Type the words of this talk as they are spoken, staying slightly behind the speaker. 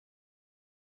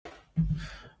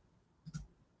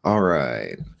All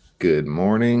right. Good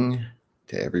morning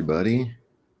to everybody.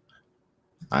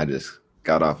 I just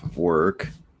got off of work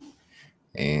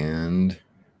and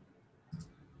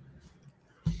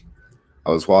I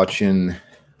was watching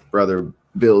Brother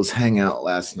Bill's Hangout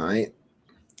last night,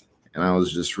 and I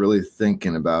was just really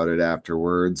thinking about it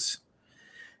afterwards.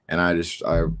 And I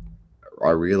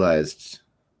realized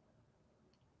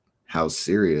how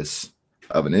serious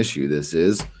of an issue this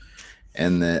is,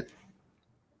 and that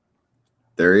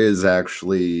there is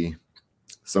actually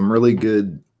some really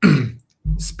good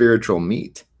spiritual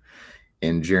meat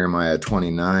in Jeremiah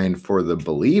 29 for the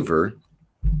believer,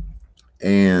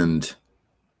 and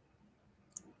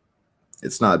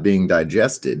it's not being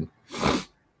digested.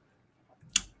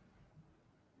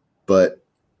 But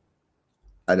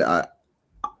I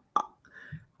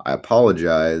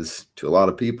apologize to a lot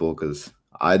of people because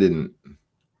I didn't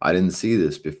see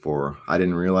this before. I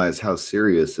didn't realize how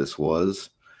serious this was,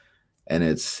 and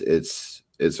it's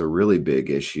a really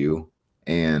big issue.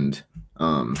 And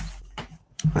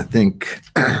I think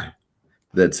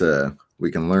that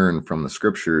we can learn from the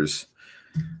scriptures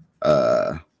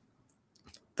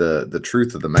the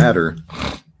truth of the matter.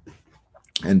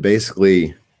 And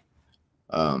basically,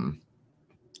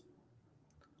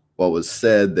 what was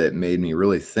said that made me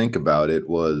really think about it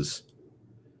was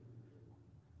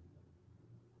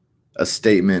a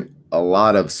statement: a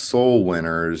lot of soul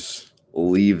winners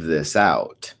leave this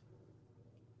out.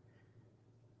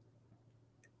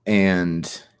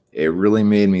 And it really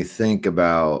made me think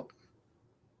about,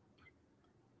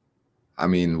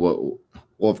 well,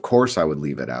 of course I would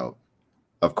leave it out.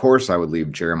 Of course I would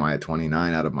leave Jeremiah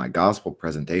 29 out of my gospel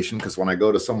presentation, because when I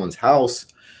go to someone's house,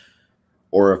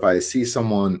 or if I see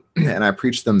someone and I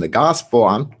preach them the gospel,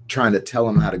 I'm trying to tell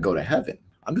them how to go to heaven.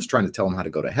 I'm just trying to tell them how to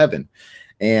go to heaven.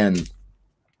 And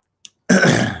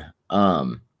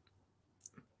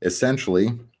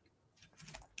essentially,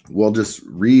 we'll just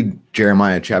read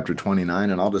Jeremiah chapter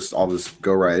 29, and I'll just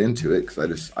go right into it, because I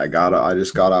just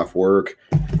got off work,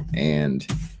 and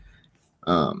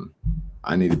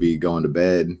I need to be going to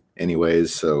bed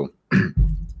anyways, so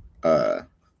I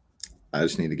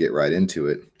just need to get right into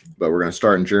it. But we're going to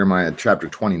start in Jeremiah chapter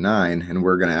 29, and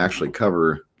we're going to actually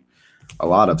cover a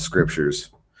lot of scriptures,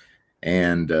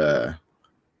 and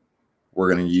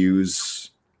we're going to use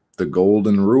the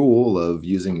golden rule of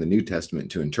using the New Testament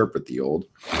to interpret the Old.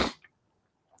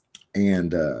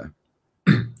 And so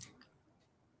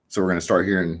we're going to start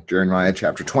here in Jeremiah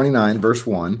chapter 29, verse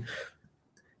 1.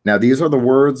 Now these are the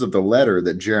words of the letter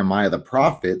that Jeremiah the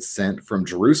prophet sent from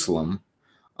Jerusalem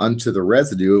unto the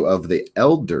residue of the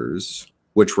elders,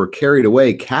 which were carried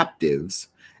away captives,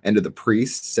 and to the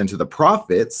priests, and to the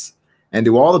prophets, and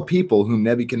to all the people whom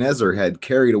Nebuchadnezzar had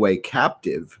carried away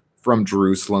captive from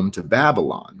Jerusalem to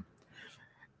Babylon.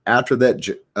 After that,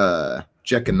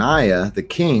 Jeconiah the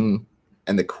king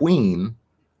and the queen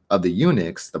of the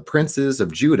eunuchs, the princes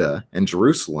of Judah and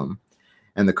Jerusalem,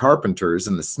 and the carpenters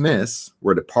and the smiths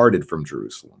were departed from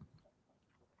Jerusalem.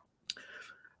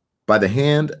 By the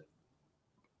hand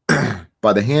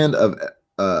of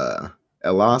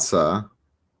Elasah,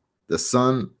 the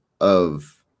son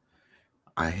of,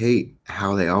 I hate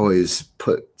how they always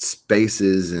put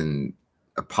spaces and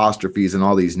apostrophes in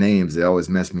all these names. They always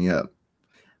mess me up.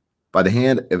 By the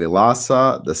hand of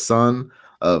Elasah, the son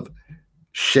of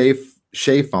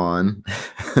Shaphan,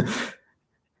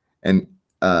 and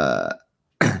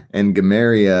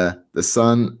Gemariah, the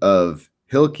son of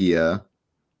Hilkiah,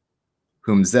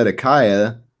 whom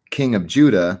Zedekiah, king of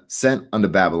Judah, sent unto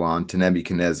Babylon to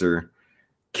Nebuchadnezzar,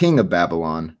 king of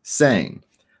Babylon, saying,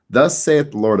 Thus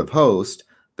saith the Lord of hosts,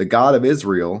 the God of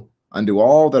Israel, unto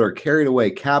all that are carried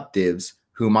away captives,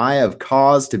 whom I have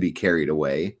caused to be carried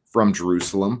away from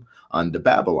Jerusalem unto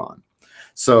Babylon.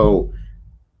 So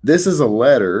this is a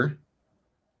letter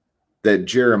that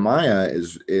Jeremiah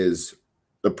is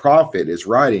the prophet is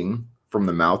writing from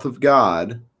the mouth of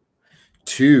God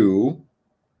to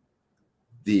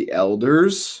the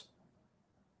elders,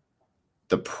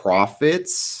 the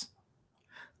prophets,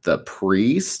 the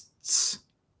priests,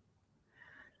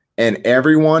 and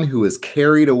everyone who is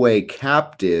carried away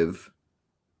captive,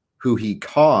 who he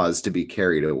caused to be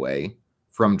carried away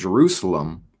from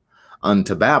Jerusalem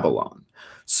unto Babylon.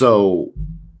 So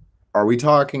are we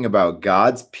talking about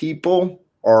God's people,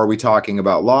 or are we talking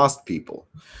about lost people?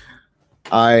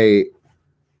 It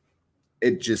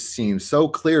just seems so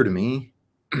clear to me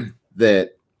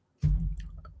that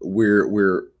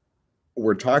we're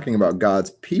talking about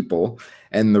God's people,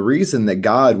 and the reason that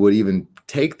God would even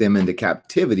take them into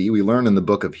captivity, we learn in the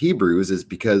book of Hebrews, is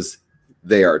because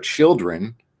they are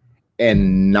children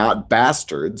and not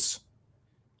bastards.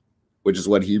 which is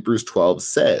what Hebrews 12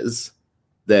 says,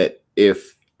 that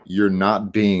if you're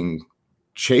not being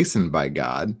chastened by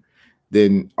God,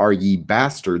 then are ye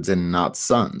bastards and not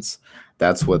sons.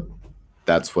 That's what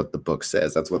the book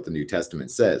says. That's what the New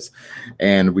Testament says.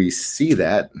 And we see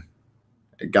that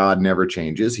God never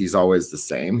changes. He's always the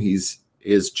same.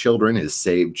 His children, his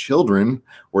saved children,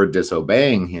 were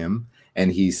disobeying him,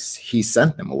 and he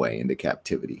sent them away into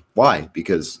captivity. Why?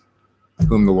 Because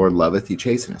whom the Lord loveth, he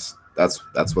chasteneth.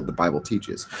 That's what the Bible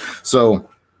teaches. So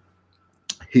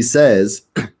he says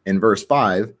in verse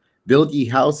 5, build ye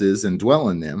houses and dwell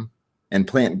in them, and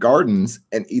plant gardens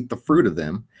and eat the fruit of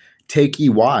them. Take ye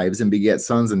wives and beget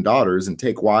sons and daughters, and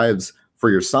take wives for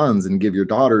your sons, and give your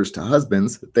daughters to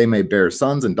husbands, that they may bear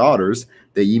sons and daughters,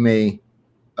 that ye may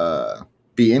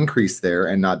be increased there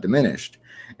and not diminished.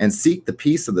 And seek the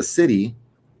peace of the city,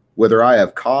 whither I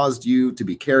have caused you to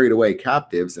be carried away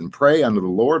captives, and pray unto the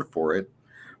Lord for it.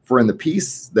 For in the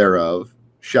peace thereof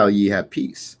shall ye have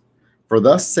peace. For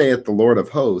thus saith the Lord of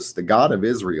hosts, the God of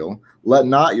Israel, let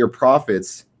not your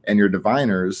prophets and your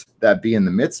diviners that be in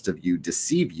the midst of you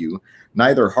deceive you,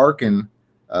 neither hearken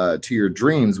to your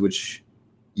dreams which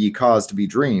ye cause to be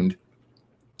dreamed.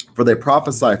 For they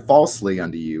prophesy falsely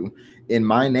unto you in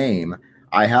my name.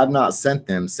 I have not sent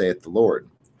them, saith the Lord.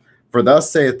 For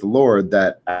thus saith the Lord,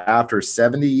 that after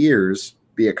 70 years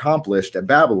be accomplished at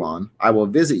Babylon, I will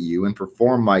visit you and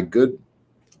perform my good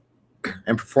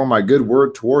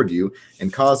word toward you,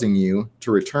 and causing you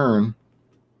to return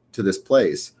to this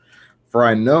place. For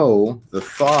I know the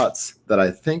thoughts that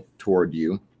I think toward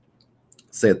you,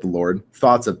 saith the Lord,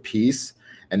 thoughts of peace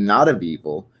and not of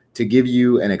evil, to give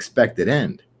you an expected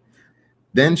end.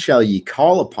 Then shall ye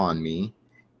call upon me,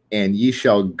 and ye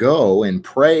shall go and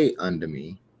pray unto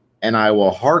me, and I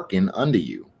will hearken unto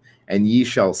you. And ye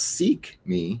shall seek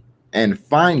me and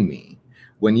find me,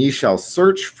 when ye shall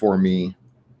search for me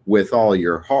with all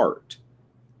your heart.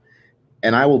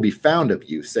 And I will be found of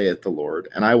you, saith the Lord,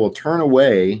 and I will turn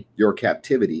away your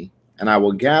captivity, and I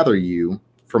will gather you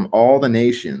from all the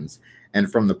nations,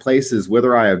 and from the places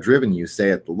whither I have driven you,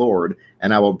 saith the Lord,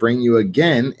 and I will bring you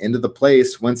again into the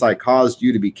place whence I caused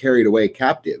you to be carried away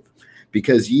captive.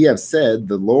 Because ye have said,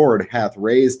 the Lord hath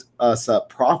raised us up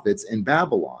prophets in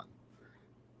Babylon.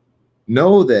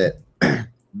 Know that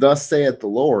thus saith the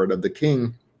Lord of the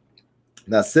king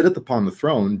that sitteth upon the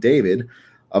throne, David,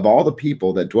 of all the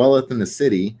people that dwelleth in the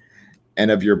city,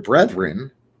 and of your brethren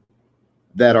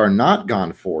that are not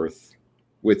gone forth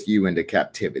with you into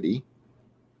captivity.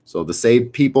 So the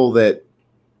saved people that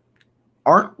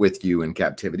aren't with you in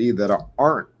captivity, that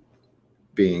aren't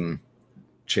being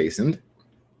chastened.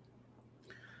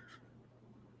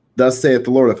 Thus saith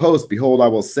the Lord of hosts, behold, I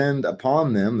will send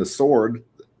upon them the sword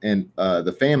and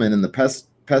the famine and the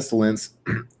pestilence,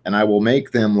 and I will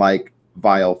make them like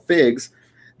vile figs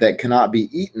that cannot be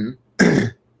eaten.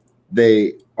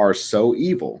 They are so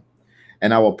evil.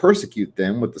 And I will persecute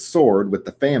them with the sword, with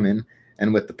the famine,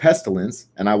 and with the pestilence,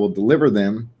 and I will deliver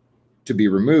them to be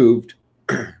removed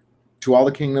to all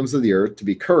the kingdoms of the earth, to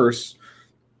be a curse,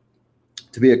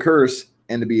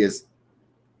 and to be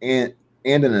and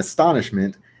an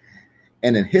astonishment,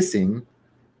 and an hissing,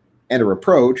 and a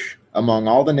reproach among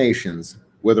all the nations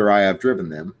whither I have driven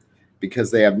them,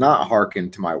 because they have not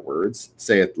hearkened to my words,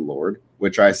 saith the Lord,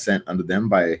 which I sent unto them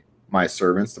by my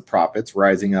servants, the prophets,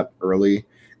 rising up early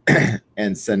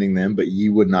and sending them, but ye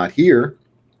would not hear,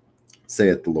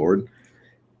 saith the Lord.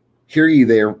 Hear ye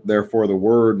therefore the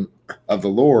word of the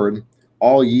Lord,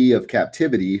 all ye of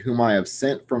captivity, whom I have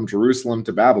sent from Jerusalem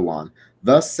to Babylon.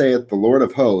 Thus saith the Lord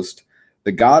of hosts,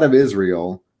 the God of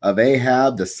Israel, of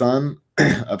Ahab the son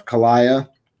of Kaliah,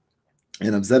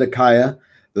 and of Zedekiah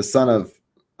the son of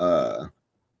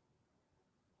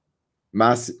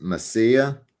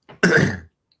Maaseiah,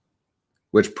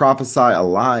 which prophesy a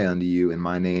lie unto you in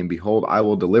my name. Behold, I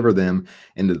will deliver them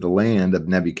into the land of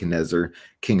Nebuchadnezzar,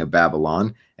 king of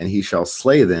Babylon, and he shall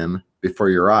slay them before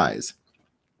your eyes.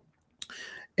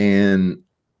 And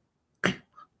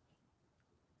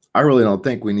I really don't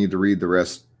think we need to read the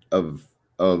rest of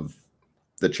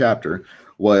the chapter.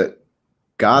 What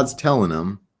God's telling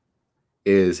them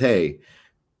is, hey,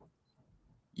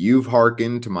 you've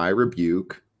hearkened to my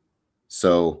rebuke.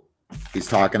 So he's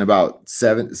talking about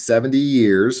 70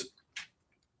 years.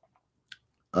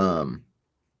 For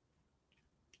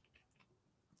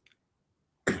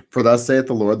thus saith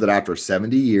the Lord, that after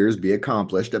 70 years be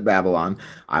accomplished at Babylon,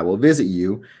 I will visit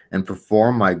you and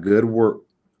perform my good work,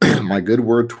 my good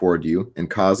word toward you, and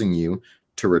causing you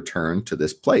to return to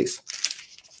this place.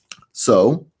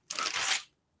 So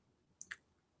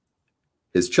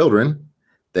his children,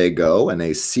 they go and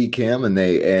they seek him, and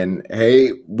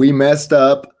hey, we messed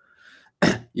up.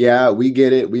 yeah, we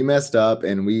get it. We messed up,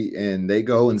 and they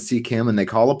go and seek him, and they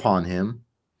call upon him.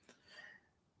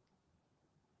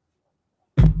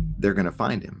 They're going to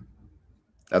find him.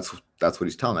 That's what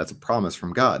he's telling. That's a promise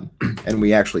from God. And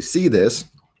we actually see this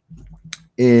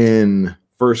in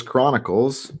First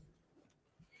Chronicles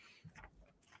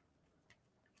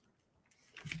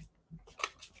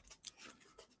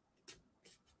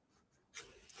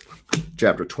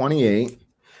chapter 28.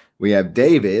 We have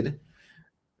David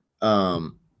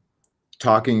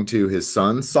talking to his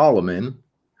son Solomon,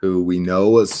 who we know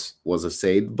was a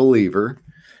saved believer.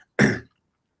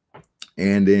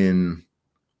 And in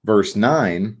verse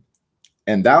 9,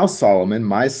 and thou, Solomon,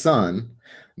 my son,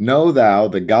 know thou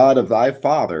the God of thy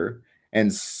father,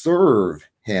 and serve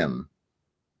him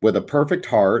with a perfect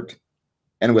heart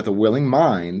and with a willing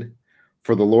mind.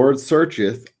 For the Lord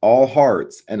searcheth all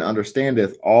hearts, and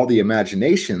understandeth all the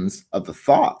imaginations of the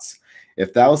thoughts.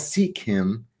 If thou seek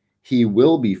him, he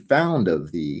will be found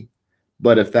of thee.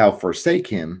 But if thou forsake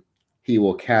him, he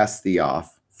will cast thee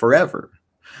off forever.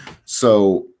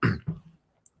 So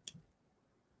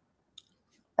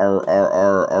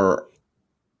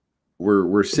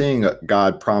we're seeing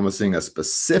God promising a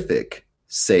specific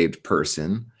saved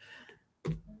person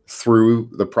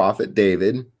through the prophet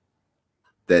David,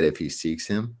 that if he seeks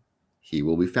him, he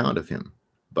will be found of him.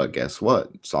 But guess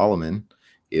what? Solomon,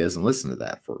 he doesn't listen to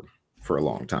that for a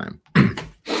long time.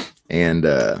 And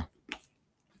that'd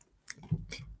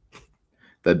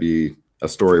be a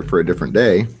story for a different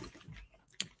day.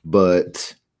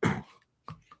 But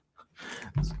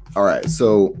all right,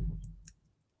 so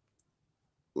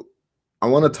I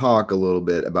want to talk a little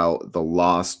bit about the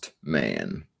lost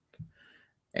man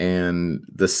and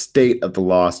the state of the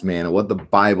lost man and what the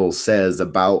Bible says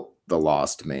about the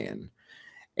lost man,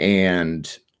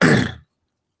 and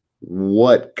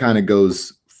what kind of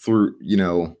goes through,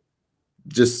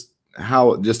 just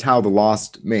how the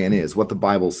lost man is, what the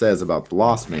Bible says about the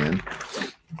lost man.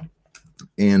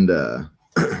 And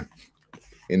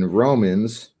in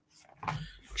Romans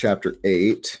chapter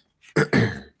 8,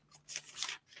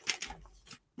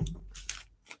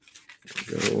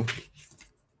 go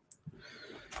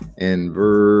in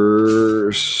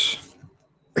verse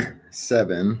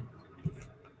 7,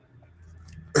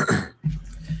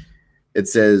 it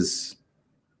says,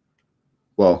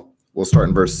 well, we'll start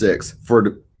in verse 6. For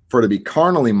to be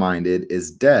carnally minded is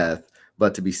death,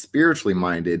 but to be spiritually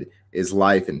minded is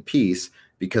life and peace,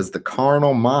 because the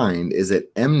carnal mind is at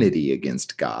enmity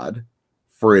against God,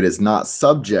 for it is not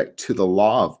subject to the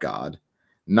law of God,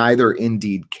 neither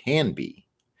indeed can be.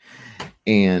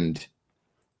 And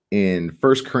in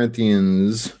 1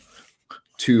 Corinthians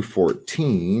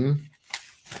 2:14,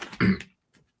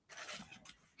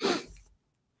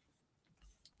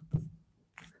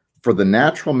 for the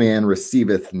natural man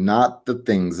receiveth not the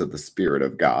things of the Spirit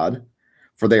of God,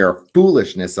 for they are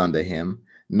foolishness unto him,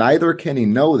 neither can he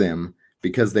know them,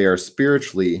 because they are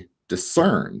spiritually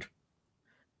discerned.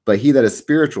 But he that is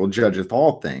spiritual judgeth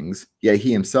all things, yet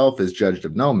he himself is judged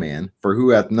of no man. For who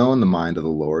hath known the mind of the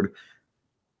Lord,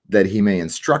 that he may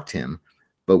instruct him?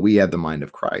 But we have the mind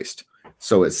of Christ.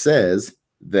 So it says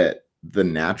that the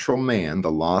natural man,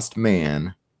 the lost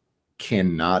man,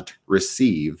 cannot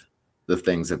receive the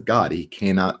things of God. He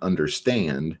cannot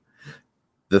understand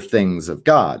the things of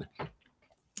God.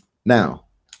 Now,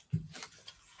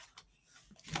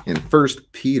 in 1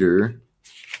 Peter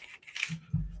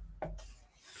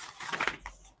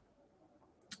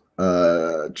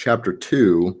chapter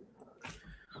 2,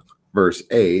 verse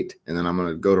 8, and then I'm going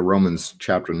to go to Romans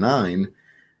chapter 9,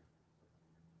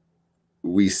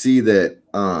 we see that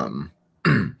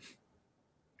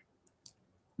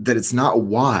that it's not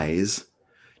wise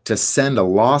to send a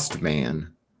lost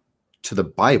man to the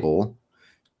Bible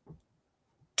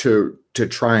to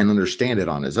try and understand it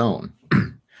on his own.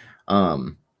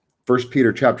 1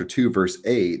 Peter chapter 2, verse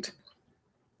 8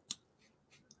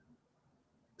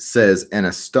 says, and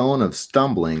a stone of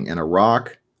stumbling and a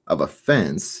rock of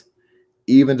offense,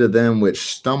 even to them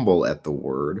which stumble at the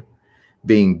word,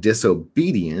 being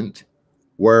disobedient,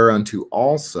 whereunto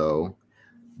also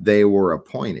they were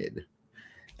appointed.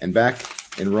 And back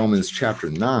in Romans chapter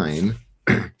 9,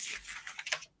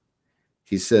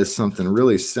 he says something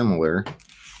really similar.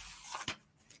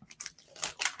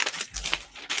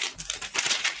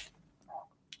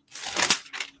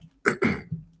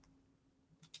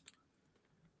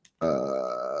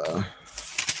 Uh,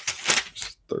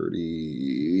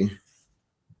 30.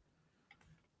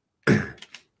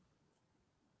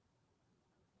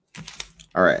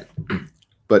 All right.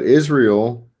 But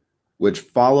Israel, which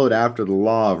followed after the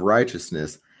law of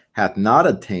righteousness, hath not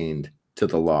attained to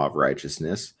the law of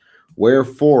righteousness,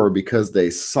 Wherefore, because they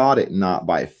sought it not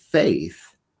by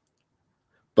faith,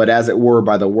 but as it were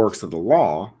by the works of the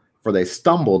law, for they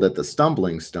stumbled at the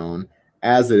stumbling stone,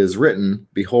 as it is written,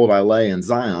 Behold, I lay in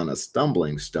Zion a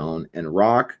stumbling stone and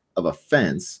rock of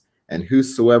offense, and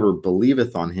whosoever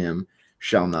believeth on him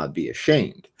shall not be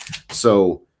ashamed.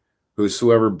 So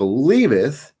whosoever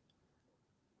believeth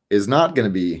is not going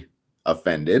to be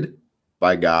offended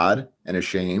by God and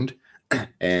ashamed,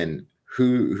 and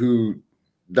who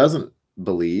doesn't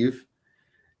believe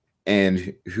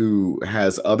and who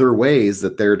has other ways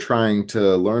that they're trying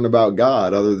to learn about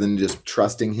God other than just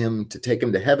trusting him to take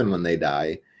them to heaven when they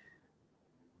die,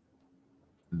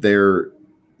 they're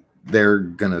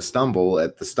going to stumble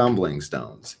at the stumbling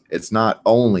stones. It's not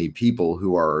only people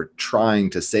who are trying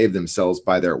to save themselves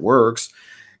by their works.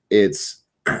 It's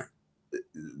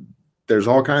there's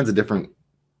all kinds of different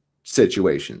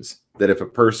situations that if the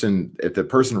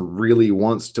person really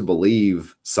wants to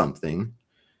believe something,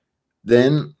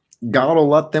 then God will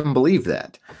let them believe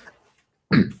that.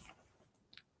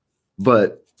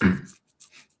 But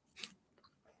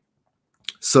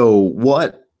so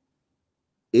what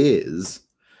is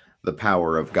the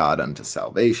power of God unto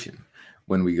salvation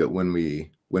when we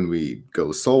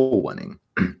go soul winning?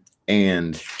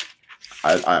 And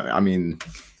I mean,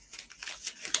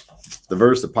 the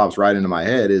verse that pops right into my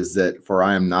head is that, for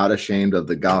I am not ashamed of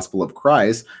the gospel of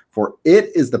Christ, for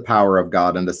it is the power of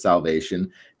God unto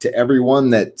salvation to everyone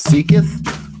that seeketh,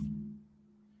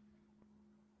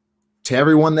 to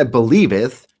everyone that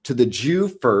believeth, to the Jew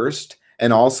first,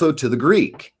 and also to the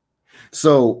Greek.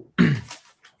 So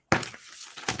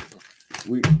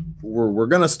we're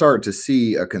going to start to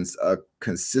see a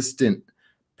consistent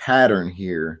pattern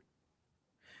here,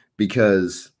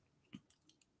 because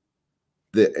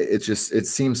it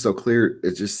seems so clear.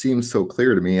 It just seems so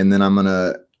clear to me. And then I'm going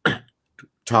to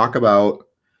talk about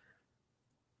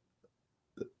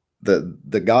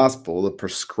the gospel, the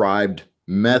prescribed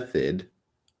method,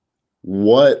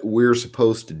 what we're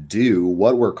supposed to do,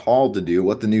 what we're called to do,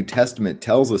 what the New Testament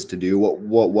tells us to do,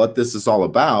 what this is all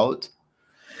about.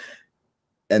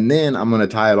 And then I'm going to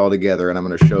tie it all together, and I'm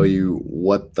going to show you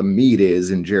what the meat is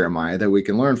in Jeremiah that we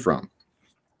can learn from.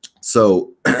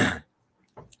 So to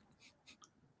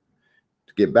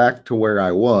get back to where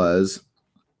I was,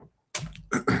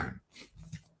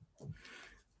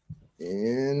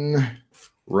 in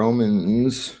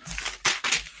Romans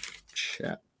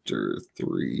chapter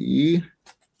 3.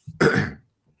 All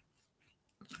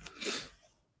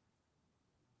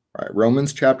right,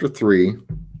 Romans chapter 3,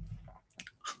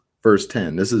 verse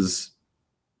 10. This is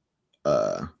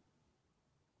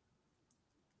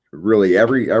really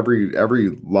every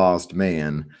lost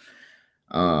man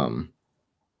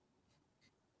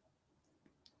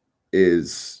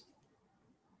is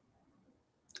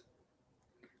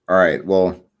all right.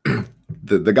 Well,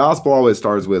 the gospel always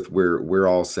starts with we're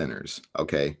all sinners.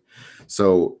 Okay,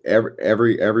 so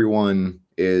everyone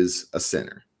is a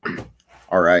sinner.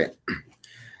 All right,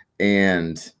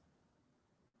 and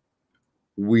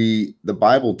the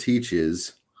Bible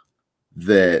teaches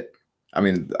that, I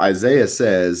mean, Isaiah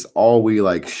says, all we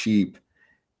like sheep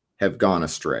have gone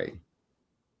astray.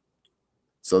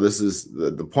 So this is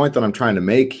the point that I'm trying to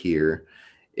make here,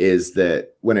 is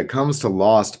that when it comes to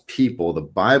lost people, the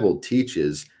Bible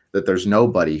teaches that there's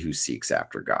nobody who seeks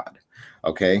after God.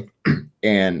 Okay.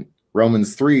 And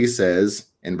Romans 3 says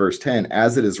in verse 10,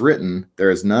 as it is written, there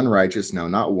is none righteous, no,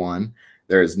 not one.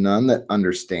 There is none that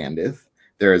understandeth.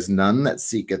 There is none that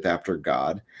seeketh after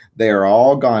God. They are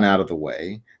all gone out of the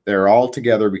way. They are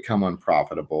altogether become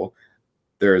unprofitable.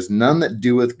 There is none that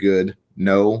doeth good,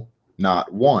 no,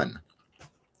 not one.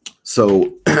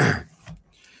 So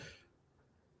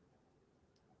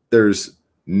there's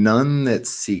none that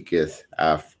seeketh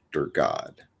after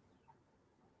God.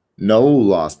 No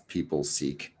lost people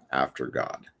seek after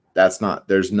God.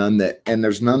 There's none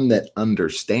that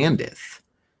understandeth,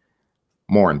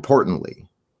 more importantly.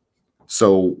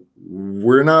 So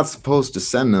we're not supposed to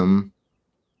send them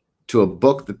to a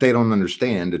book that they don't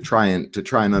understand to try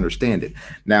and understand it.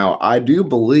 Now, I do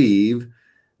believe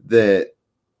that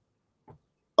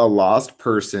a lost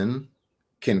person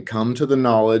can come to the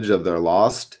knowledge of their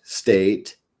lost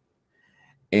state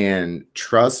and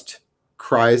trust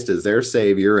Christ as their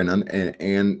Savior and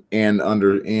understand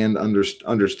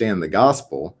the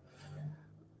gospel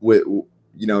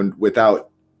without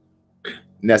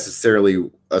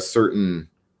necessarily a certain,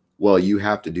 well, you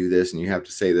have to do this and you have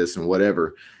to say this and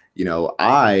whatever.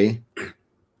 I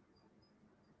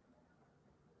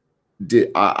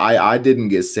didn't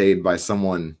get saved by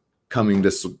someone coming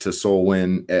to soul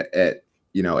win at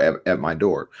my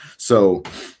door. So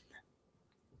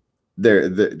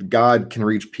God can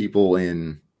reach people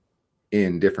in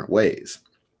different ways.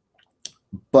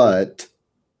 But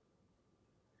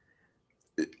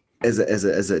as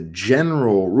a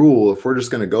general rule, if we're just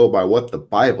going to go by what the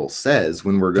Bible says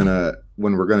when we're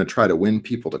gonna try to win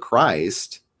people to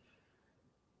Christ,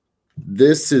 I'm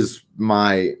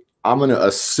going to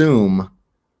assume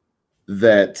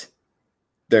that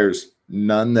there's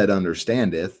none that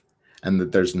understandeth, and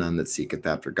that there's none that seeketh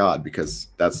after God, because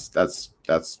that's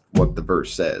what the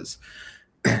verse says.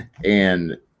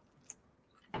 And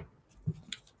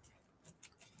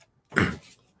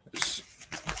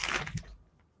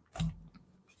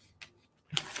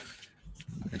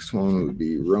next one would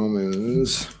be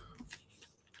Romans,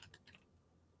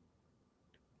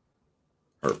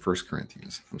 or 1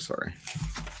 Corinthians. I'm sorry.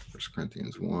 1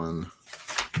 Corinthians 1.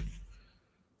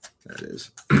 There it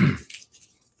is. 1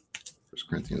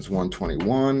 Corinthians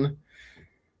 1:21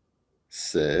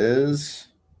 says,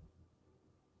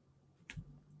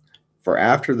 "For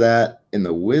after that, in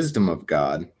the wisdom of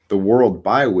God, the world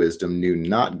by wisdom knew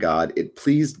not God. It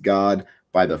pleased God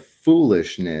by the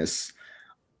foolishness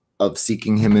of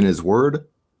seeking him in his word,"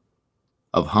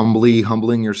 of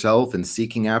humbling yourself and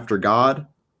seeking after God,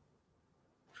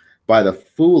 "by the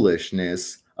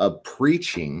foolishness of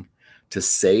preaching, to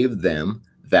save them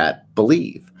that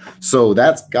believe." So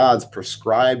that's God's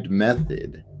prescribed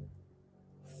method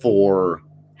for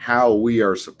how we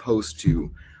are supposed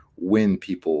to win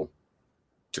people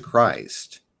to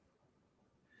Christ.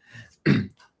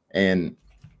 And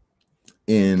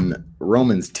in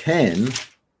Romans 10,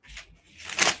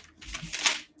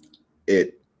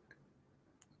 it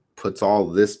puts all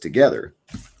this together.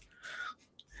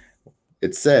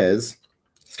 It says,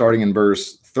 starting in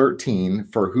verse 13,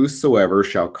 "For whosoever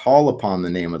shall call upon the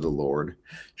name of the Lord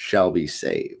shall be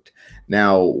saved."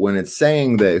 Now, when it's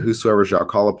saying that whosoever shall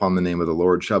call upon the name of the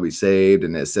Lord shall be saved,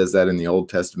 and it says that in the Old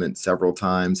Testament several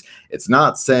times, it's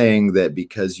not saying that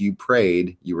because you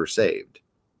prayed, you were saved.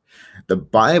 The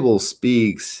Bible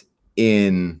speaks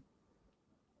when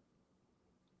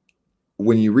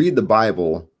you read the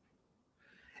Bible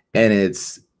and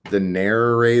it's the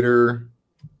narrator,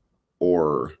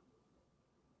 or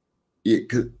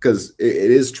because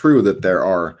it is true that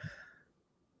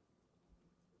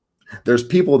there's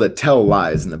people that tell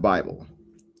lies in the Bible.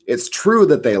 It's true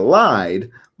that they lied,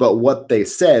 but what they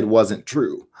said wasn't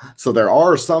true. So there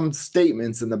are some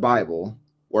statements in the Bible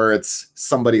where it's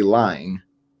somebody lying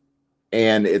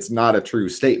and it's not a true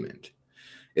statement.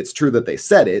 It's true that they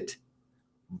said it,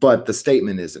 but the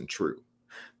statement isn't true.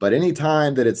 But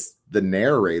anytime that it's the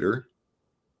narrator,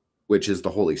 which is the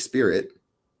Holy Spirit,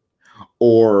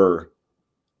 or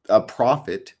a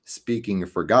prophet speaking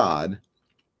for God,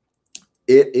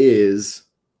 if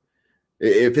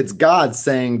it's God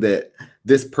saying that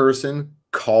this person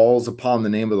calls upon the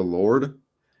name of the Lord,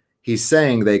 he's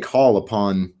saying they call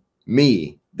upon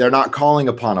me. They're not calling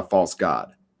upon a false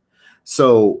God.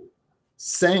 So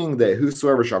saying that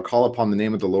whosoever shall call upon the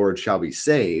name of the Lord shall be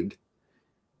saved,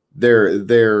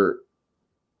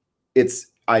 it's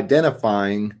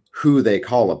identifying who they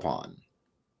call upon,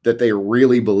 that they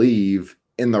really believe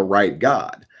in the right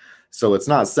God. So it's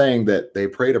not saying that they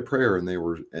prayed a prayer and they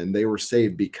were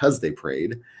saved because they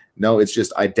prayed. No, it's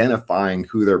just identifying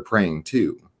who they're praying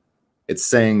to. It's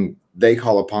saying they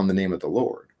call upon the name of the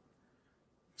Lord.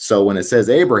 So when it says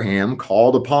Abraham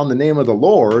called upon the name of the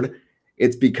Lord,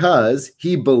 it's because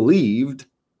he believed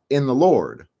in the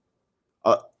Lord.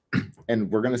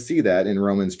 And we're going to see that in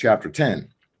Romans chapter 10.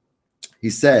 He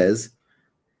says,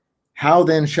 "How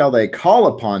then shall they call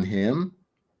upon him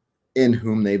in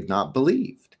whom they've not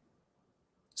believed?"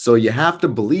 So you have to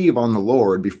believe on the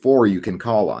Lord before you can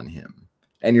call on him.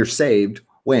 And you're saved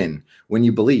when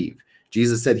you believe.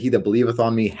 Jesus said, "He that believeth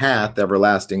on me hath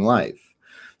everlasting life."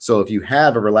 So if you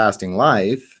have everlasting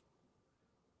life,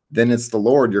 then it's the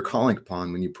Lord you're calling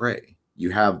upon when you pray.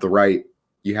 You have the right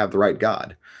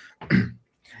God.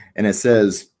 And it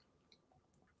says,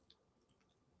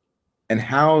 "And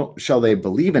how shall they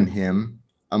believe in him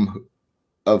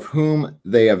of whom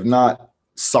they have not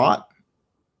sought,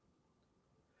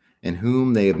 and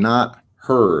whom they have not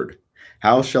heard?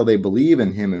 How shall they believe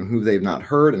in him in whom they've not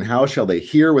heard? And how shall they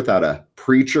hear without a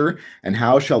preacher? And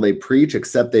how shall they preach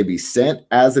except they be sent?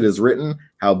 As it is written,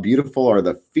 how beautiful are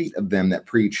the feet of them that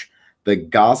preach the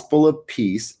gospel of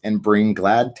peace and bring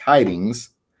glad tidings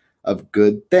of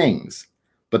good things.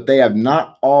 But they have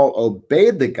not all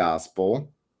obeyed the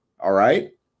gospel." All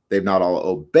right? They've not all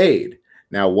obeyed.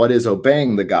 Now, what is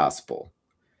obeying the gospel?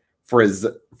 For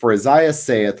Isaiah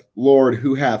saith, "Lord,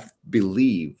 who hath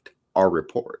believed our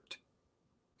report?"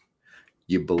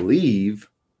 You believe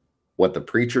what the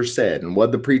preacher said. And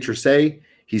what the preacher say?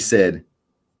 He said,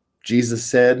 Jesus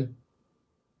said,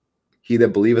 he that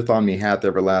believeth on me hath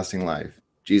everlasting life.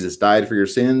 Jesus died for your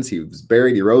sins. He was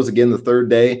buried. He rose again the third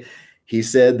day. He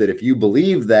said that if you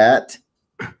believe that,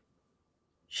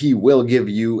 he will give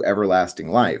you everlasting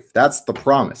life. That's the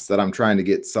promise that I'm trying to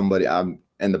get somebody. And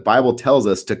the Bible tells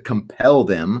us to compel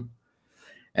them.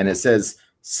 And it says,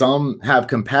 some have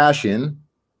compassion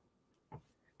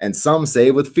and some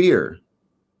say with fear.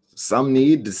 Some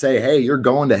need to say, hey, you're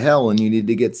going to hell and you need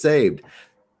to get saved.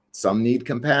 Some need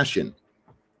compassion.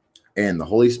 And the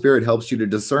Holy Spirit helps you to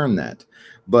discern that.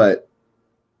 But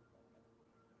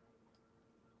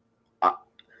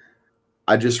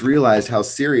I just realized how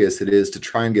serious it is to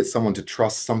try and get someone to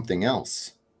trust something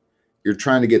else. You're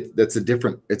trying to get, it's a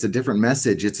different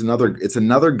message. It's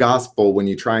another gospel when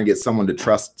you try and get someone to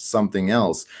trust something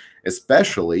else,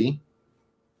 especially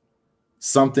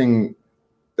something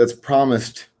that's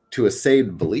promised to a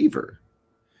saved believer.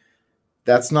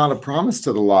 That's not a promise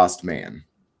to the lost man.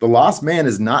 The lost man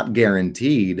is not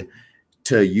guaranteed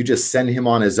to you just send him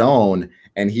on his own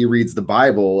and he reads the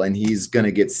Bible and he's going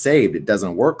to get saved. It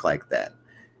doesn't work like that.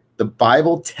 The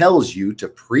Bible tells you to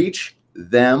preach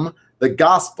them the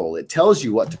gospel. It tells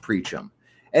you what to preach them.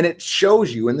 And it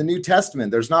shows you in the New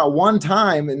Testament. There's not one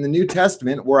time in the New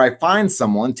Testament where I find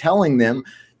someone telling them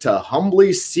to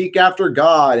humbly seek after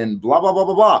God and blah, blah, blah,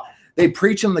 blah, blah. They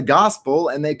preach them the gospel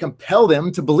and they compel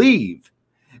them to believe.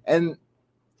 And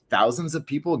thousands of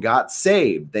people got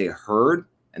saved. They heard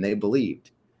and they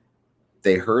believed.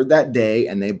 They heard that day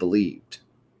and they believed.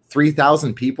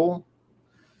 3,000 people.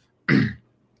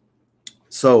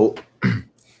 So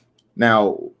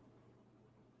now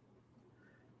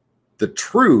the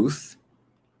truth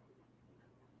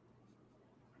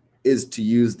is to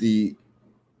use the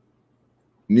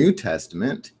New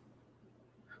Testament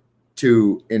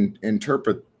to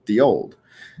interpret the Old.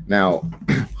 Now,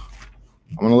 I'm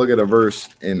going to look at a verse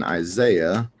in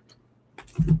Isaiah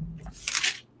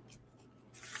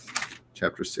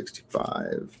chapter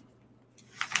 65.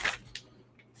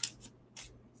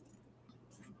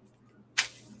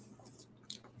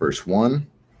 Verse 1.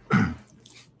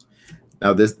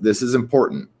 Now this is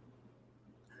important.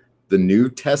 The New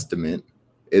Testament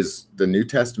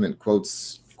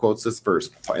quotes this verse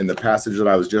in the passage that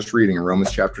I was just reading in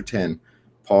Romans chapter 10.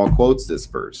 Paul quotes this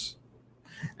verse.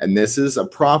 And this is a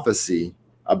prophecy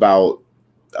about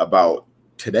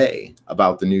today,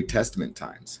 about the New Testament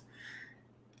times.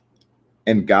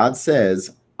 And God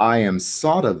says, I am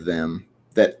sought of them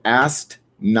that asked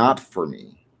not for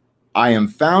me. I am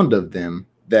found of them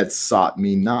that sought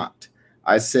me not.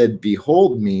 I said,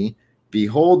 behold me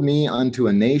unto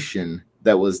a nation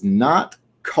that was not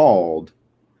called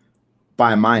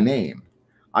by my name.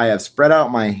 I have spread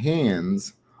out my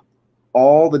hands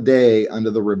all the day unto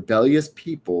the rebellious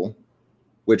people,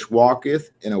 which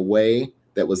walketh in a way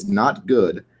that was not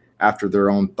good after their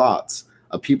own thoughts,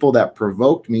 a people that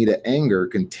provoked me to anger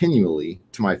continually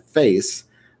to my face,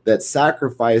 that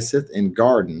sacrificeth in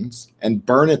gardens and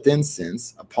burneth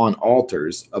incense upon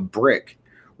altars of brick,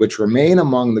 which remain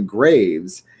among the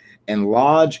graves and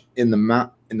lodge in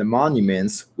the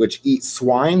monuments, which eat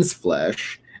swine's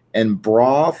flesh, and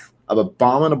broth of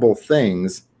abominable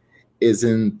things is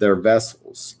in their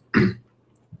vessels.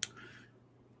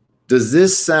 Does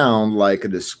this sound like a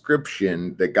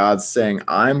description that God's saying,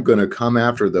 I'm going to come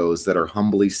after those that are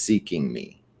humbly seeking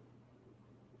me?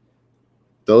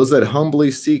 Those that humbly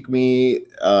seek me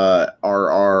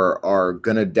are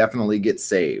going to definitely get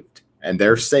saved, and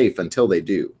they're safe until they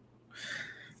do.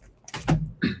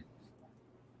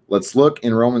 Let's look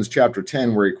in Romans chapter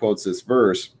 10 where he quotes this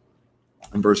verse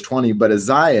in verse 20. But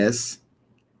Isaiah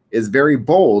is very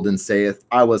bold and saith,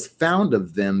 I was found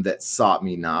of them that sought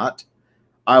me not.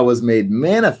 I was made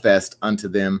manifest unto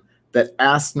them that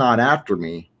asked not after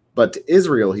me. But to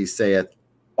Israel he saith,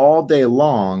 all day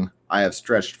long I have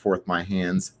stretched forth my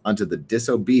hands unto the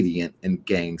disobedient and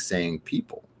gainsaying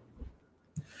people.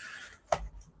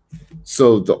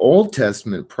 So the Old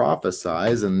Testament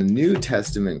prophesies and the New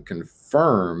Testament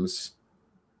confirms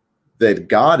that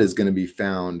God is going to be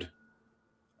found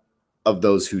of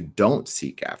those who don't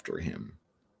seek after him,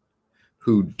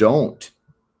 who don't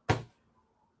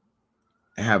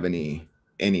have any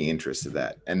interest in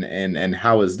that. And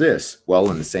how is this?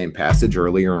 Well, in the same passage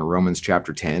earlier in Romans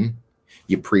chapter 10,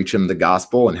 you preach them the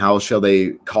gospel, and how shall they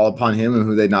call upon him and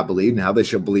who they not believe, and how they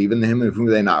shall believe in him and whom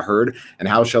they not heard, and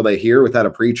how shall they hear without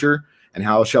a preacher, and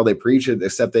how shall they preach it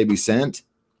except they be sent?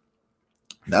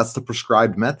 That's the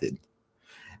prescribed method.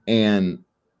 And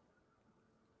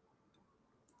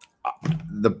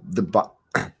the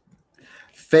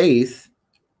faith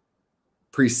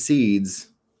precedes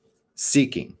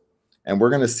seeking. And we're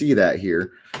going to see that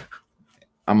here.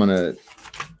 I'm going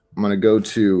to go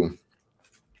to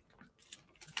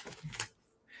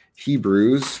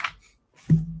Hebrews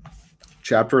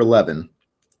chapter 11,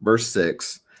 verse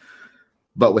 6.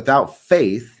 But without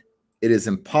faith, it is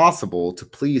impossible to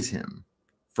please him.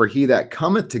 For he that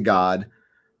cometh to God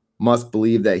must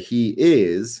believe that he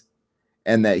is,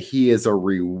 and that he is a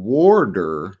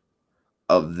rewarder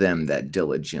of them that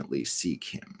diligently seek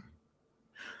him.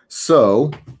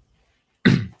 So,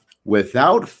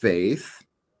 without faith,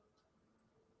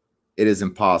 it is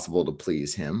impossible to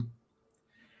please him,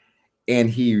 and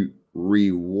he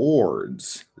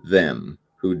rewards them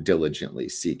who diligently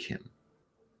seek him.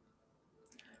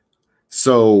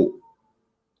 So,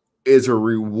 is a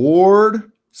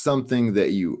reward something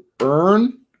that you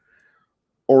earn,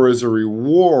 or is a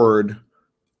reward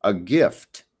a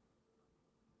gift?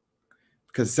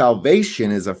 Because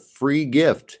salvation is a free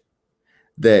gift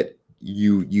that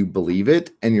you believe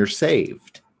it and you're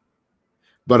saved.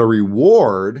 But a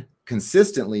reward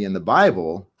consistently in the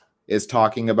Bible is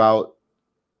talking about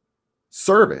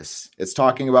service. It's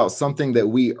talking about something that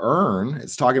we earn.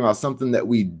 It's talking about something that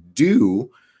we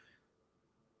do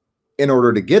in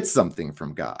order to get something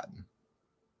from God.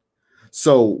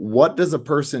 So what does a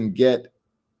person get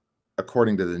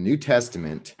according to the New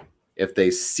Testament if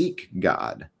they seek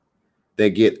God? They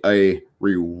get a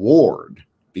reward,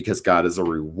 because God is a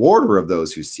rewarder of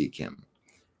those who seek him.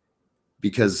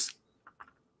 Because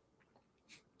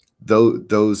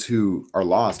those who are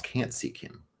lost can't seek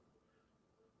him.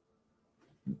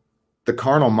 The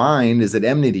carnal mind is at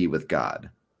enmity with God.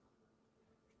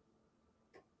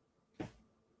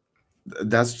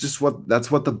 That's what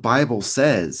the Bible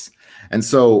says. And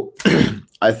so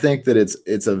I think that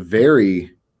it's a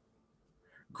very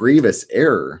grievous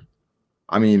error.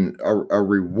 I mean, a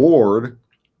reward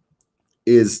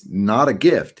is not a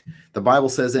gift. The Bible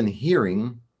says, in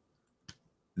hearing,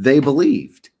 they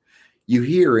believed. You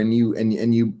hear and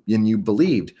you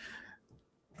believed.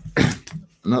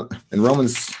 In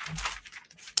Romans,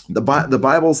 the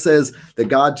Bible says that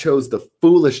God chose the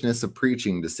foolishness of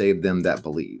preaching to save them that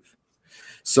believe.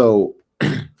 So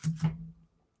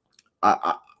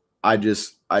I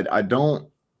don't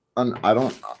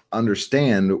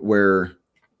understand where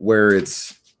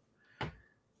it's.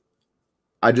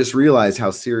 I just realized how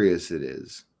serious it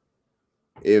is.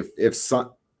 If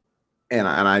some, and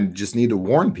I just need to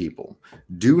warn people,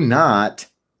 do not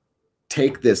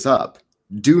take this up.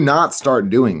 Do not start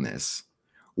doing this,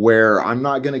 where I'm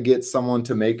not going to get someone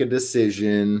to make a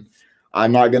decision.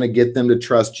 I'm not going to get them to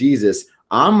trust Jesus.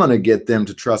 I'm going to get them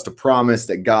to trust a promise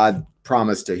that God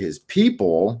promised to his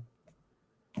people,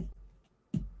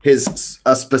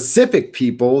 a specific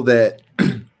people that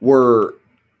were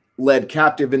led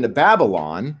captive into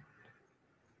Babylon.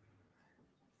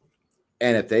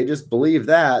 And if they just believe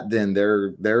that, then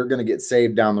they're going to get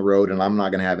saved down the road, and I'm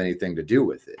not going to have anything to do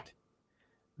with it.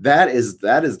 That is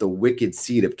the wicked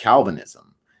seed of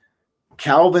Calvinism.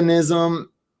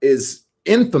 Calvinism is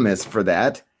infamous for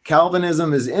that.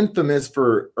 Calvinism is infamous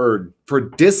for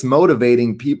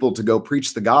dismotivating people to go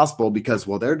preach the gospel, because,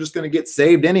 well, they're just going to get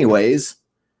saved anyways.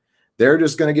 They're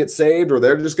just going to get saved, or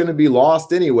they're just going to be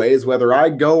lost anyways, whether I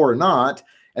go or not.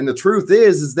 And the truth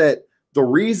is that the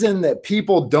reason that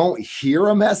people don't hear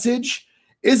a message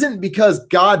isn't because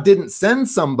God didn't send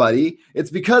somebody.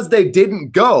 It's because they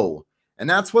didn't go. And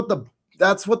that's what the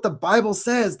Bible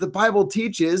says. The Bible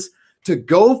teaches to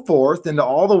go forth into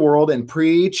all the world and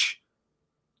preach.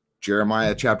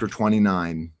 Jeremiah chapter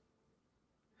 29.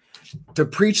 To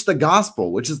preach the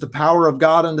gospel, which is the power of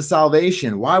God unto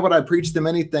salvation. Why would I preach them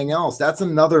anything else? That's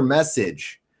another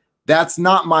message. That's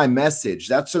not my message.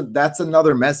 That's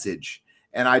another message.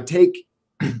 And I take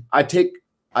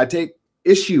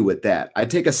issue with that. I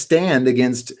take a stand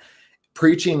against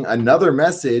preaching another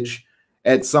message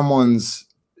at someone's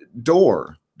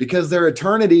door, because their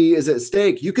eternity is at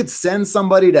stake. You could send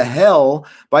somebody to hell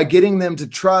by getting them to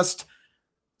trust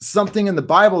something in the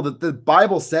Bible that the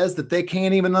Bible says that they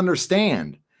can't even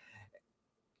understand.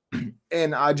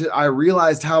 And I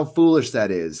realized how foolish that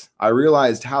is. I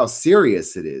realized how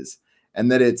serious it is,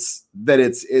 and that it's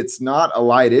not a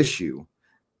light issue.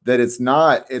 That it's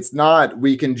not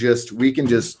we can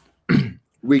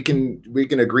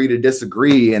agree to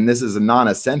disagree, and this is a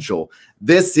non-essential.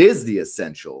 This is the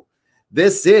essential.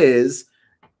 This is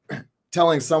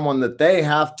telling someone that they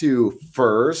have to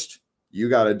first, you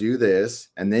got to do this,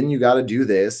 and then you got to do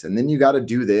this, and then you got to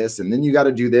do this, and then you got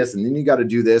to do this, and then you got to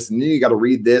do this, and then you got to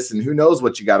read this, and who knows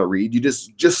what you got to read. You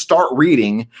just start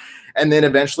reading, and then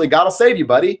eventually God will save you,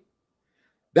 buddy.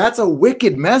 That's a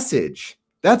wicked message.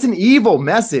 That's an evil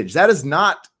message. That is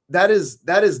not that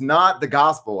is not the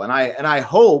gospel. And I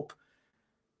hope,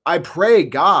 I pray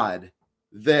God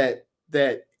that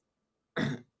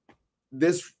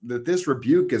this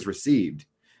rebuke is received,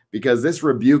 because this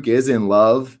rebuke is in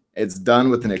love. It's done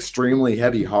with an extremely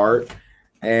heavy heart,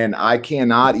 and I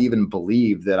cannot even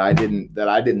believe that I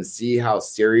didn't see how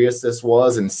serious this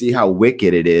was and see how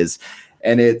wicked it is.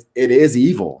 And it is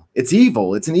evil. It's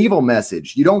evil. It's an evil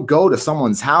message. You don't go to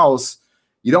someone's house.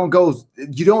 You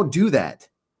don't do that.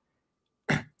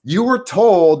 You were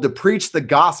told to preach the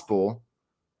gospel,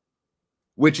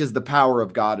 which is the power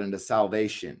of God unto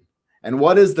salvation. And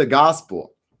what is the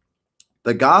gospel?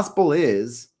 The gospel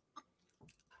is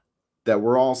that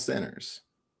we're all sinners.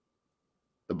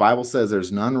 The Bible says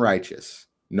there's none righteous.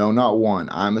 No, not one.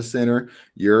 I'm a sinner.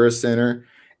 You're a sinner.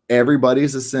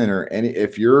 Everybody's a sinner. And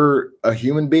if you're a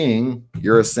human being,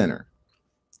 you're a sinner.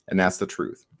 And that's the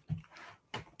truth.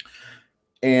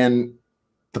 And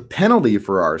the penalty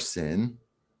for our sin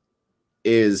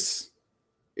is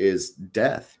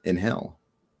death in hell.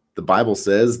 The Bible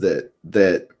says that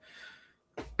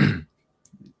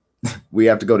we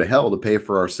have to go to hell to pay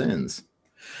for our sins.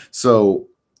 So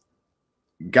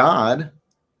God,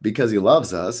 because he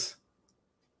loves us,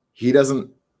 he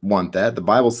doesn't want that. The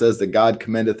Bible says that God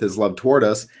commendeth his love toward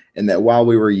us, and that while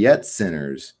we were yet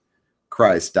sinners,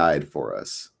 Christ died for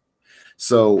us.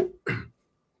 So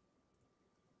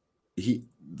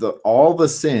all the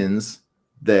sins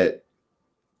that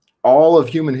all of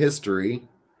human history,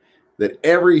 that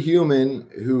every human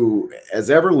who has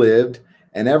ever lived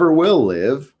and ever will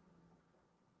live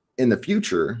in the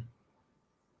future,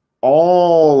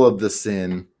 all of the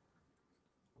sin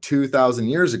 2,000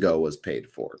 years ago was paid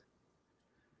for.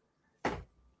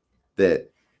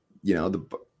 That,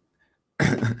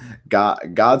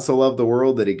 God so loved the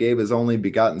world that he gave his only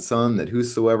begotten Son, that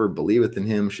whosoever believeth in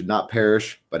him should not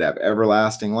perish, but have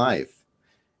everlasting life.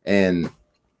 And,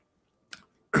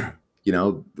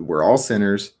 we're all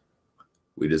sinners.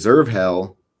 We deserve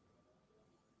hell.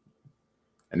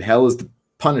 And hell is the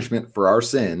punishment for our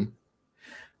sin.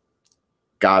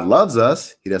 God loves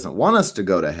us. He doesn't want us to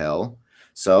go to hell.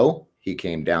 So he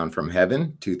came down from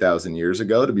heaven 2,000 years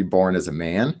ago to be born as a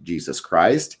man, Jesus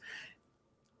Christ.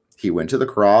 He went to the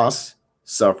cross,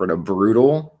 suffered a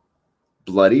brutal,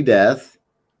 bloody death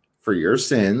for your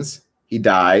sins. He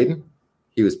died.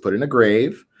 He was put in a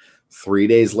grave. 3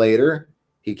 days later,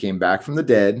 he came back from the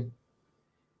dead.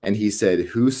 And he said,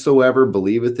 whosoever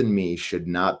believeth in me should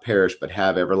not perish, but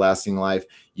have everlasting life.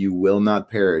 You will not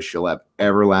perish. You'll have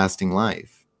everlasting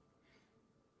life.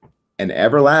 And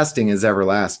everlasting is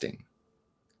everlasting.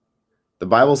 The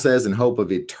Bible says, in hope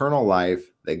of eternal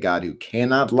life, that God, who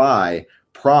cannot lie,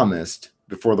 promised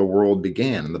before the world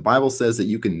began. And the Bible says that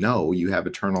you can know you have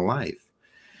eternal life.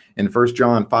 In 1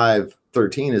 John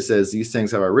 5:13, it says, these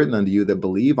things have I written unto you that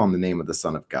believe on the name of the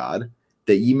Son of God,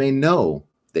 that ye may know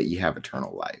that ye have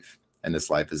eternal life, and this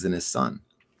life is in his Son.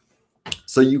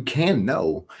 So you can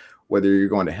know whether you're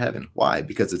going to heaven. Why?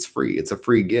 Because it's free. It's a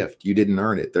free gift. You didn't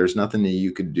earn it. There's nothing that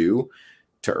you could do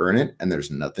to earn it, and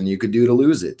there's nothing you could do to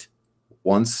lose it.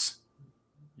 Once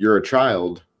you're a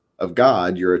child of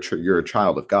God, you're a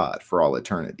child of God for all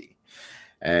eternity.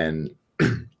 And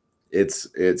it's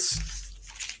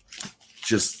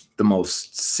just the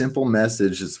most simple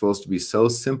message. It's supposed to be so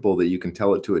simple that you can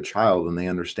tell it to a child and they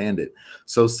understand it.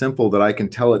 So simple that I can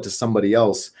tell it to somebody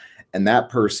else, and that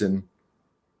person,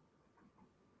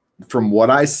 from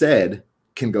what I said,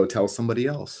 can go tell somebody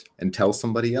else and tell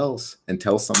somebody else and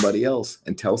tell somebody else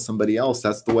and tell somebody else.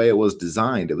 That's the way it was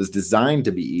designed. It was designed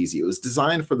to be easy. It was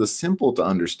designed for the simple to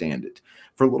understand it,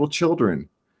 for little children.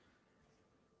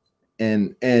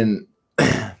 And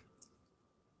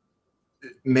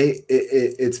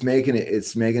it's making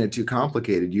it too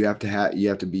complicated. You have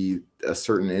to be a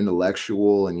certain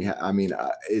intellectual, and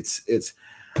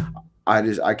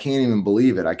I can't even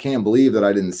believe it. I can't believe that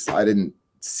I didn't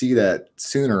see that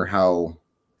sooner. How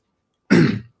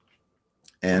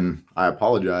and I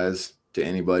apologize to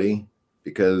anybody,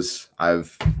 because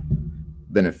I've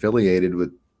been affiliated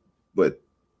with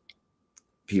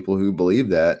people who believe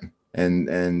that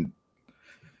and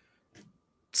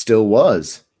still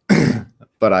was.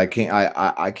 But I can't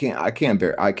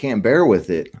bear with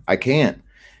it. I can't.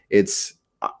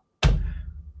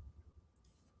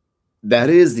 That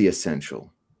is the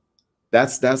essential.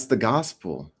 That's the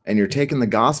gospel. And you're taking the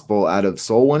gospel out of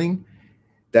soul winning.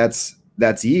 That's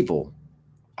evil.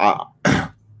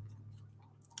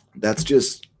 That's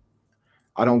just,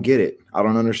 I don't get it. I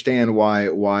don't understand why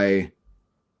they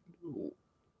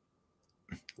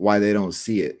don't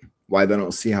see it. Why they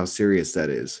don't see how serious that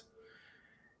is.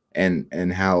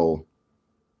 And how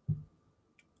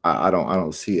I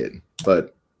don't see it.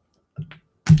 But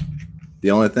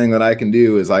The only thing that I can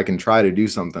do is I can try to do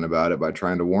something about it by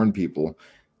trying to warn people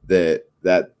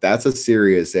that's a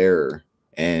serious error,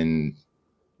 and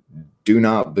do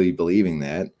not be believing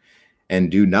that,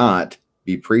 and do not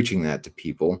be preaching that to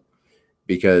people,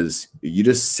 because you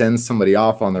just send somebody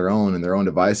off on their own and their own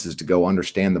devices to go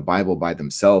understand the Bible by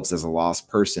themselves as a lost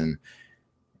person.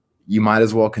 You might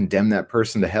as well condemn that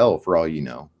person to hell for all you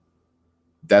know.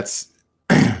 That's,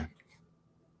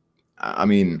 I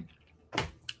mean,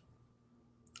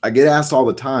 I get asked all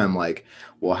the time, like,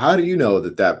 well, how do you know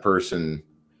that that person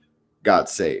got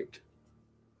saved?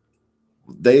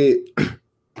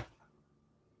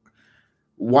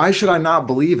 Why should I not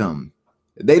believe him?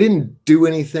 They didn't do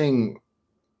anything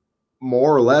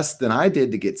more or less than I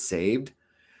did to get saved.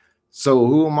 So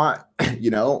who am I?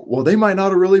 Well, they might not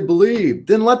have really believed.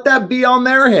 Then let that be on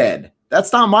their head.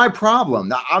 That's not my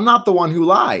problem. I'm not the one who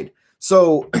lied.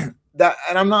 So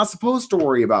and I'm not supposed to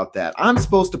worry about that. I'm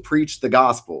supposed to preach the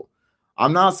gospel.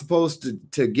 I'm not supposed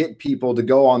to get people to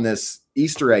go on this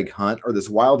Easter egg hunt or this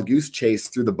wild goose chase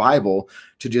through the Bible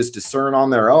to just discern on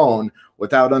their own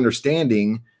without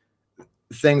understanding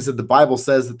things that the Bible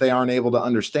says that they aren't able to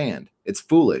understand. It's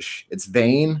foolish. It's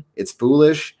vain. It's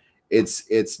foolish.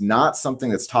 It's not something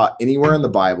that's taught anywhere in the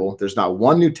Bible. There's not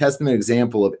one New Testament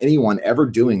example of anyone ever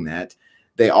doing that.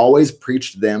 They always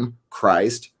preached them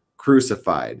Christ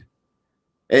crucified.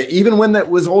 Even when that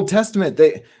was Old Testament,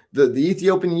 the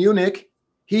Ethiopian eunuch,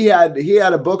 he had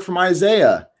a book from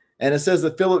Isaiah, and it says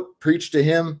that Philip preached to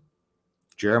him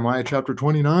Jeremiah chapter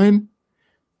 29.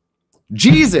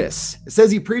 Jesus. It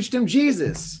says he preached him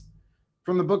Jesus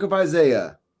from the book of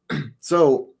Isaiah.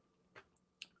 So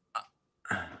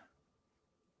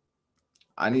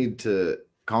I need to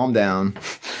calm down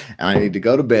and I need to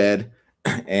go to bed.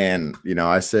 And,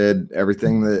 I said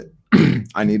everything that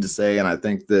I need to say. And I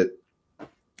think that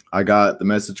I got the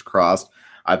message across.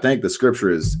 I think the scripture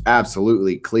is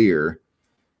absolutely clear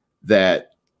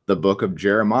that the book of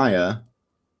Jeremiah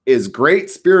is great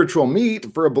spiritual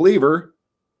meat for a believer.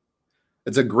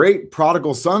 It's a great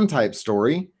prodigal son type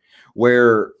story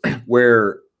where, hey,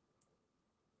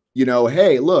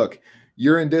 look,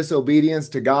 you're in disobedience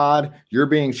to God, you're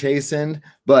being chastened,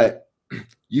 but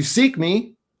you seek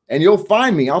me and you'll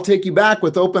find me. I'll take you back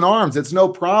with open arms. It's no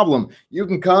problem. You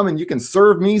can come and you can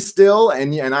serve me still,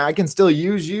 and I can still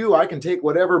use you. I can take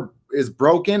whatever is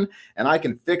broken and I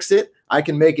can fix it. I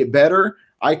can make it better.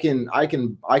 I can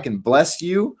bless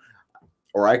you,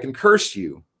 or I can curse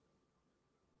you.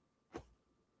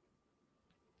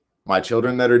 My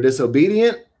children that are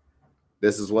disobedient,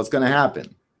 this is what's going to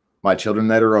happen. My children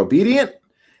that are obedient,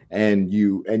 and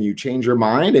you change your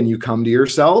mind and you come to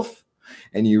yourself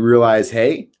and you realize,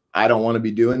 hey, I don't want to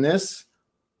be doing this.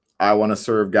 I want to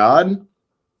serve God.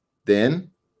 Then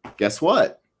guess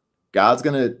what?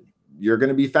 You're going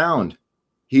to be found.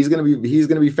 He's going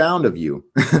to be found of you.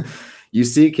 You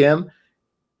seek him.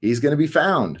 He's going to be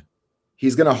found.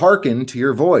 He's going to hearken to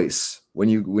your voice when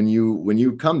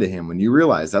you come to him, when you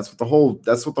realize that's what the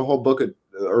whole book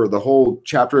or the whole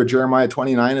chapter of Jeremiah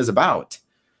 29 is about.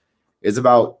 It's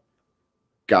about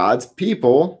God's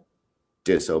people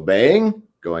disobeying,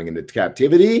 going into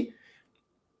captivity,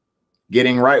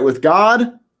 getting right with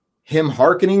God, him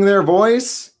hearkening their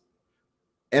voice,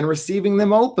 and receiving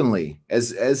them openly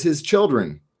as his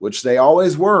children, which they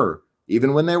always were,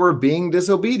 even when they were being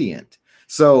disobedient.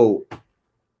 So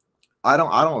I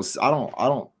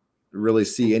don't really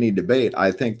see any debate.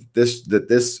 I think that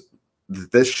this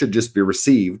should just be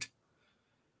received.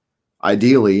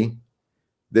 Ideally,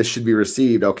 this should be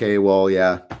received. Okay, well,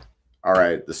 yeah, all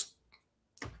right.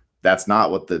 That's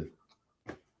not what the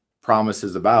promise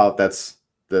is about. That's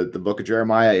the book of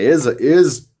Jeremiah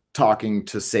is talking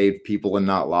to saved people and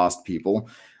not lost people.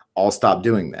 I'll stop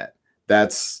doing that.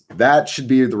 That should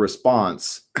be the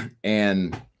response,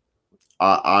 and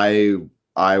I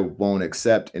won't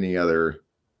accept any other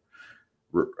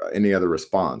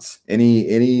response.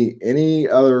 Any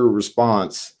other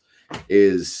response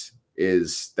is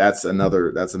that's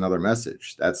another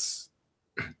message. That's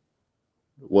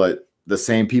what the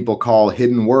same people call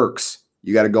hidden works.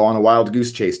 You got to go on a wild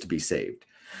goose chase to be saved.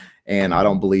 And I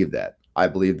don't believe that. I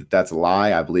believe that that's a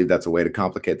lie. I believe that's a way to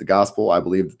complicate the gospel. I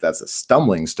believe that that's a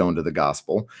stumbling stone to the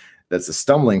gospel. That's a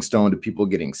stumbling stone to people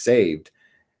getting saved.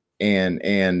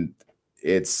 And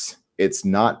it's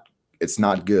not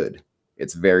good.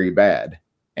 It's very bad.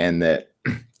 And that,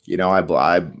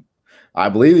 I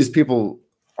believe these people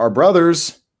are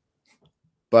brothers,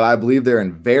 but I believe they're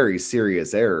in very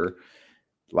serious error,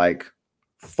 like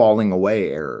falling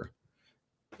away error,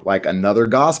 like another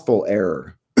gospel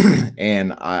error.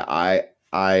 And I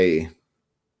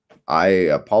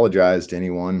apologize to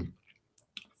anyone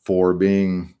for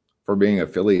being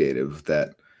affiliated with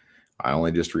that. I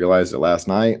only just realized it last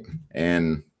night,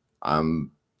 and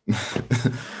I'm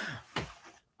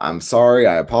I'm sorry.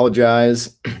 I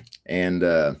apologize, and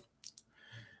it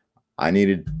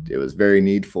was very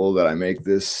needful that I make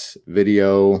this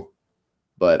video,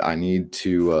 but I need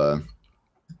to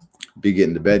be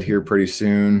getting to bed here pretty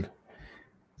soon,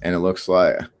 and it looks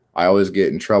like I always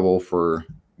get in trouble for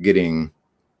getting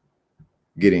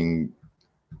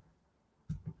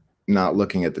not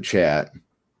looking at the chat.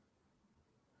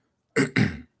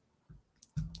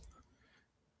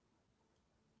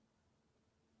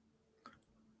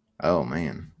 Oh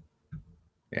man.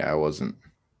 Yeah, I wasn't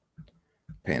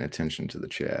paying attention to the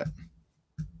chat.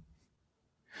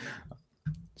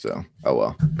 So, oh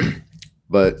well.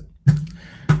 But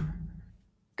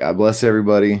God bless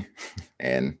everybody,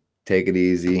 and take it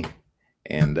easy,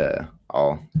 and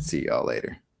I'll see y'all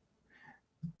later.